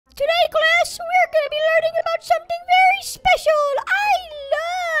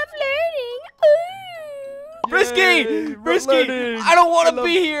Frisky, I don't want to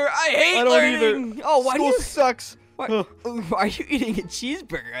be here. I hate learning. Either. Oh, why School do you sucks. Why are you eating a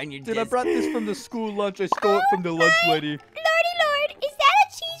cheeseburger on your Dude, desk? I brought this from the school lunch. I stole it from the lunch lady. Lord, is that a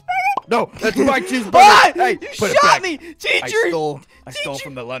cheeseburger? No, that's my cheeseburger. Ah, Hey, you put it shot back. me, teacher. I stole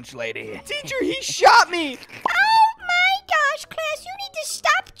from the lunch lady. Teacher, he shot me. Oh my gosh, class, you need to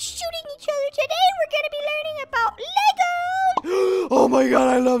stop shooting each other. Today we're going to be learning about Legos. Oh my god,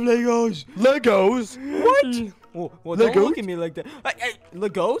 I love Legos. Legos? What? Well, don't look at me like that.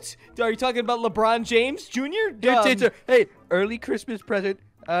 Legos? Are you talking about LeBron James Jr.? Here, teacher. Hey, early Christmas present.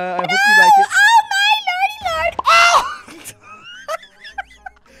 I hope you like it. Oh my lordy lord. Oh!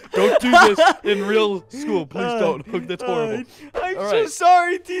 Don't do this in real school. Please don't. That's horrible. I'm so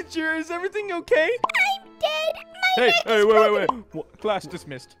sorry, teacher. Is everything okay? I'm dead. Hey, wait. Class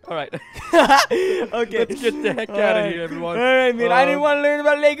dismissed. All right. Okay. Let's get the heck out of here, everyone. All right, man. I didn't want to learn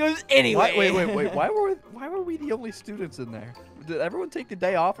about Legos anyway. Wait. Why were we the only students in there? Did everyone take the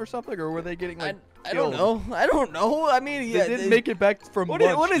day off or something, or were they getting like? I don't know. I mean, yeah. They didn't make it back from lunch,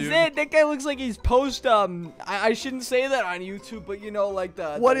 What is dude. that? That guy looks like he's post. I shouldn't say that on YouTube, but you know, like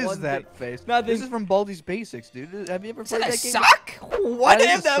the. What the is one that face? Nothing. This is from Baldi's Basics, dude. Have you ever played that game? Sock? What? That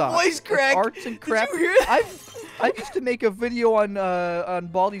Have is a that sock. voice crack? Arts and crafts. Did you hear that? I used to make a video on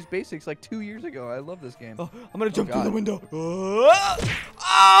Baldi's Basics like 2 years ago. I love this game. Oh, I'm gonna jump through the God. window.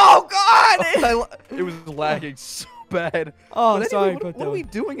 Oh God! It was lagging so bad. Oh, but sorry. anyway, what are we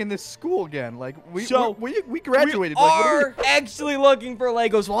doing in this school again? Like we We graduated. are actually looking for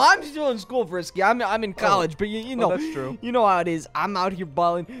Legos. Well, I'm still in school, Frisky. I'm in college, but you know, that's true. You know how it is. I'm out here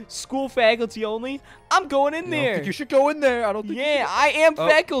balling. School faculty only. I'm going in I there. think you should go in there. I don't think. Yeah, I am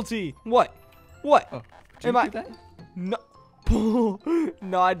faculty. What? What? Oh, Am I? No.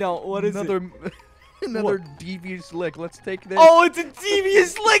 No, I don't. What is it? Another devious lick. Let's take this. Oh, it's a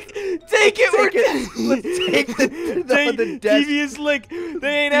devious lick. Take it. Let's take the desk. Devious lick.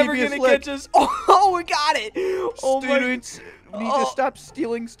 They ain't ever Devious gonna lick. catch us. Oh, we got it. Oh Students need to stop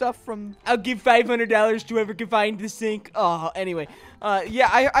stealing stuff from. I'll give $500 to whoever can find the sink. Oh, anyway. Yeah,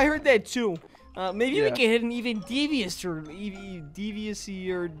 I heard that too. Maybe we can hit an even devious or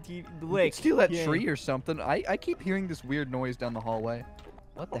lick. Steal that tree or something. I keep hearing this weird noise down the hallway.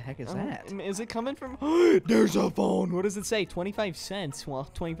 What the heck is that? Is it coming from? There's a phone. What does it say? 25 cents. Well,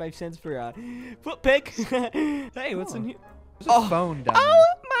 25 cents for a foot pick. Hey, what's in here? There's a phone down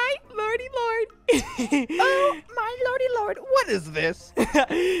Oh my lordy lord! Oh my lordy lord! What is this?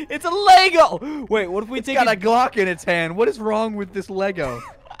 It's a Lego. Wait, what if we take It's got a Glock in its hand. What is wrong with this Lego?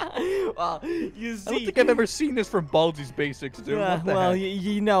 Well, you see. I don't think I've ever seen this from Baldi's Basics, dude. What the well, heck?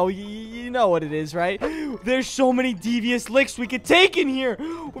 you know what it is, right? There's so many devious licks we could take in here.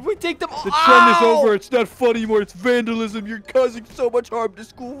 If we take them all. The trend is over. It's not fun anymore. It's vandalism. You're causing so much harm to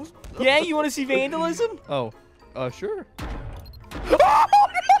schools. Yeah, you want to see vandalism? Oh, sure.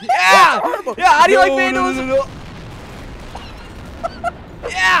 Yeah! Yeah, how do you like vandalism? No.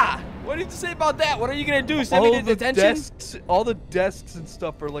 Yeah! What did you say about that? What are you gonna do? Send me to detention? All the desks and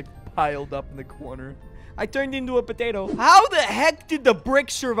stuff are like piled up in the corner. I turned into a potato. How the heck did the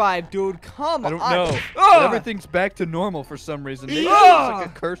brick survive, dude? Come on. I don't know. Ugh. Everything's back to normal for some reason. Maybe it's Ugh. like a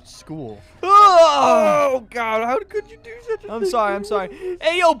cursed school. Ugh. Oh God! How could you do such a thing? I'm sorry.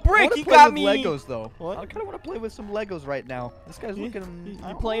 Hey, yo, Brick, you play got with me. Legos though. What? I kind of want to play with some Legos right now. This guy's looking.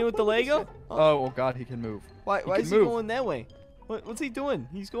 You playing with the Lego? Oh God, he can move. Why is he going that way? What's he doing?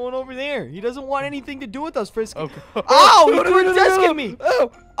 He's going over there. He doesn't want anything to do with us, Frisky. Okay. Ow! He threw a desk at me. Oh!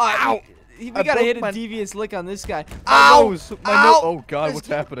 Ow! We I gotta hit a broke devious lick on this guy. My Ow! nose. Ow! Oh God, what's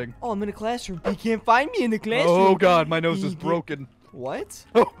happening? Oh, I'm in a classroom. He can't find me in the classroom. Oh God, my nose is broken. What?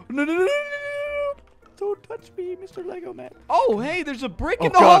 Oh no! Don't touch me, Mr. Lego Man. Oh, hey, there's a brick Oh,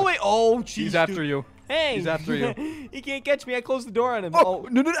 in the God. hallway. Oh, jeez. He's after you. Hey. He's after you. He can't catch me. I closed the door on him. Oh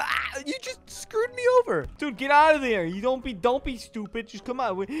no! You just screwed me over. Dude, get out of there. You don't be stupid. Just come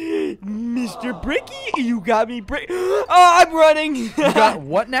on. Mr. Bricky, you got me Oh, I'm running. You got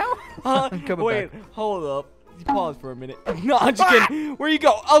what now? I'm coming back. Hold up. Pause for a minute. No, I'm just kidding. Where you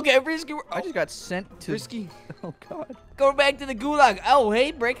go? Okay, Frisky. I just got sent to. Frisky. Oh God. Go back to the gulag. Oh,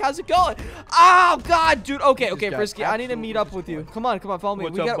 hey, Brick, how's it going? Oh God, dude. Okay, Frisky. I need to meet up with you. Come on, follow me.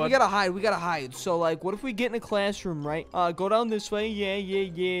 What's We up, bud? gotta hide. So like, what if we get in a classroom, right? Go down this way. Yeah.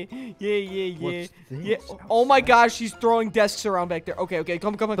 What's Yeah. this? Oh my gosh, she's throwing desks around back there. Okay,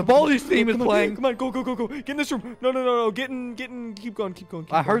 come on. The Baldi's theme is playing. Come on, go. Get in this room. No. Get in. Keep going.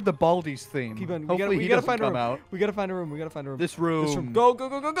 I heard the Baldi's theme. Keep going. Hopefully we he gotta doesn't find a come room. out. We gotta find a room. This room. Go. Go.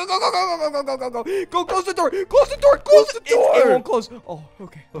 Close the door. Close the door. It won't close. Oh,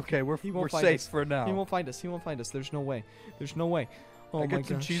 okay. Okay, we're He won't find safe us. for now. He won't find us. There's no way. Oh I my got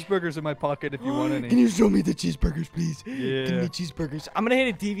some gosh. cheeseburgers in my pocket if you want any. Can you show me the cheeseburgers, please? Yeah. Give me cheeseburgers. I'm gonna hit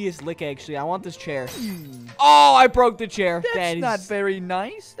a devious lick, actually. I want this chair. Oh, I broke the chair. That's not very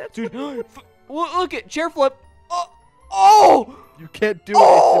nice. That's Dude, look at chair flip. Oh! You can't do it.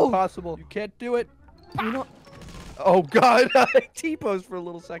 Oh! It's impossible. You can't do it. You know, Oh, God. T-pose for a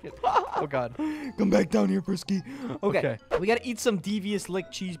little second. Oh, God. come back down here, Frisky. Okay. Okay. We gotta eat some devious lick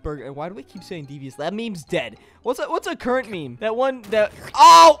cheeseburger. And why do we keep saying devious? That meme's dead. What's a current meme? That one that.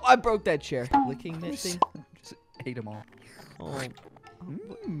 Oh! I broke that chair. Licking that thing. Just ate them all. Oh,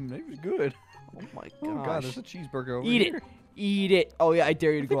 That was good. oh my gosh. Oh, God. There's a cheeseburger over Eat here. it. Eat it. Oh yeah, I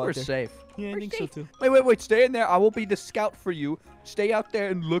dare you I to think go we're out there. safe. Yeah, I We're think so safe. too. Wait. Stay in there. I will be the scout for you. Stay out there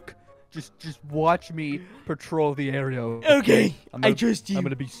and look. Just watch me patrol the area. Okay, I trust you. I'm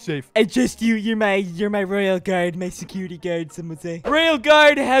gonna be safe. I trust you. You're my royal guard, my security guard. Some would say. Royal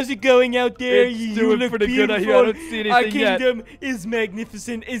guard, how's it going out there? It's You doing look pretty beautiful. good. I don't see Our anything yet. kingdom is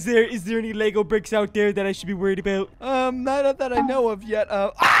magnificent. Is there any Lego bricks out there that I should be worried about? Not that I know of yet.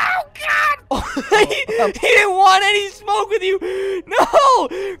 Oh God! he didn't want any smoke with you. No,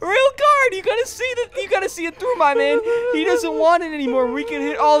 real guard. You gotta see it through, my man. He doesn't want it anymore. We can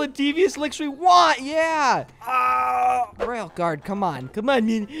hit all the devious licks we want. Yeah. Royal guard, come on,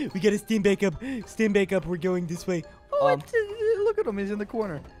 man. We gotta stand back up. Stand back up. We're going this way. Look at him. He's in the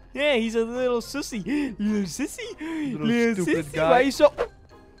corner. Yeah, he's a little sissy. Little sissy. Little stupid sissy. guy. Why are you so?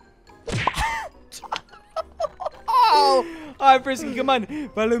 Oh! All right, Frisky, come on.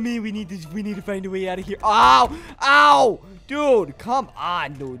 Follow me. We need to find a way out of here. Ow! Ow! Dude, come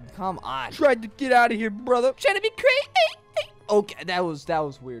on, dude. Come on. Tried to get out of here, brother. Trying to be crazy. Okay, that was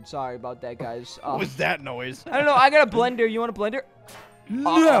weird. Sorry about that, guys. What was that noise? I don't know. I got a blender. You want a blender?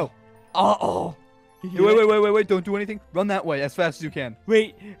 No. Uh-oh. Wait. Don't do anything. Run that way as fast as you can.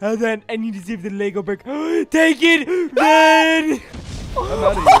 Wait, hold on. I need to save the Lego brick. Take it! Run! I'm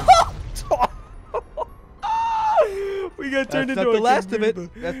out of here. We got turned That's into not the a last of it.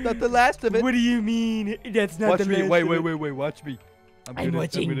 convertible. That's not the last of it. What do you mean? That's not Watch the me. last Wait. of it. Watch me. I'm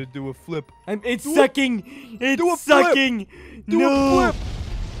watching. I'm gonna do a flip. It's Do sucking. It's do a flip. sucking. Do no. a flip.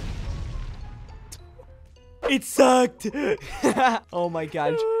 It sucked. Oh my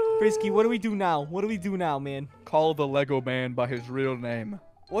gosh. Frisky, what do we do now? What do we do now, man? Call the Lego man by his real name.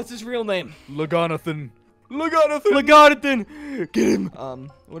 What's his real name? Lagonathan. Lagarthan. Get him.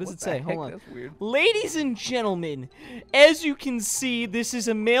 What does it say? Heck, Hold on. That's weird. Ladies and gentlemen, as you can see, this is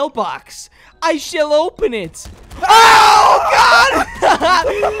a mailbox. I shall open it. Oh, God!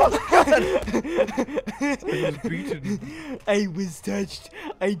 I was beaten. I was touched.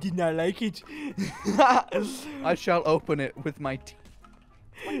 I did not like it. I shall open it with my teeth.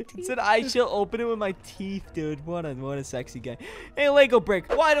 It said I shall open it with my teeth, dude. What a sexy guy. Hey, Lego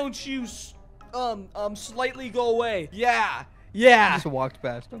brick, why don't you slightly go away? Yeah. I just walked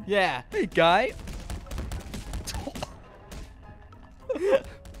past him. Yeah. Hey, guy.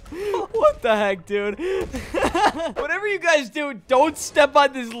 What the heck, dude? Whatever you guys do, don't step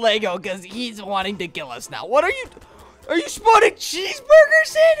on this Lego, because he's wanting to kill us now. What are you... Are you spawning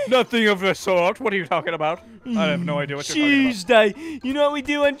cheeseburgers in? Nothing of the sort. What are you talking about? I have no idea what you're talking about. Tuesday. You know what we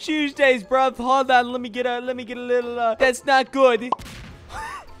do on Tuesdays, bruv? Hold on, let me get a little, that's not good.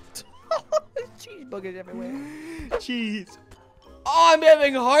 Cheeseburgers everywhere. Jeez. Oh, I'm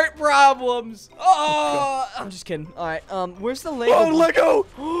having heart problems. Oh, I'm just kidding. All right, where's the Lego? Oh, Lego!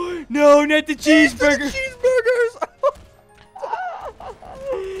 No, not the cheeseburger. Cheeseburgers!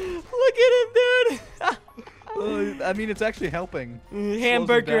 Look at him, dude. I mean, it's actually helping.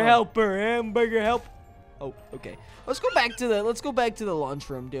 Hamburger help. Oh, okay. Let's go back to the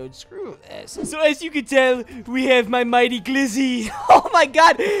lunchroom, dude. Screw this. So as you can tell, we have my mighty glizzy. Oh my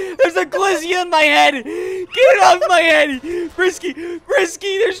God, there's a glizzy on my head. Get it off my head, Frisky.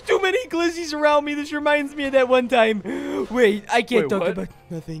 There's too many glizzies around me. This reminds me of that one time. Wait, I can't talk about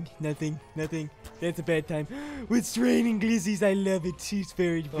nothing. That's a bad time. It's raining glizzies. I love it. She's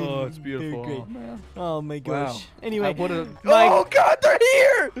very, Oh, it's beautiful. very great. Oh, man. Oh my gosh. Wow. Anyway, Oh God, they're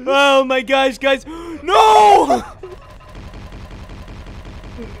here! oh my gosh, guys. No!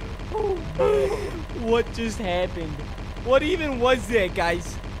 What just happened? What even was that,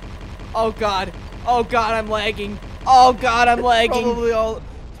 guys? Oh God, I'm lagging. It's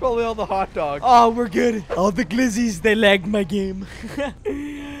probably all the hot dogs. Oh, we're good. All the glizzies, they lagged my game.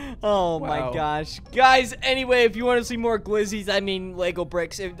 Oh my Wow. gosh. Guys, anyway, if you want to see more glizzies, I mean Lego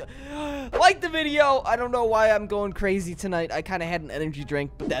bricks, like the video. I don't know why I'm going crazy tonight. I kind of had an energy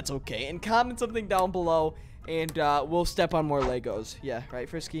drink, but that's okay. And comment something down below, and we'll step on more Legos. Yeah, right,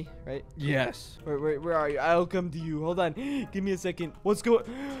 Frisky? Right? Yes. Where are you? I'll come to you. Hold on. Give me a second. What's going...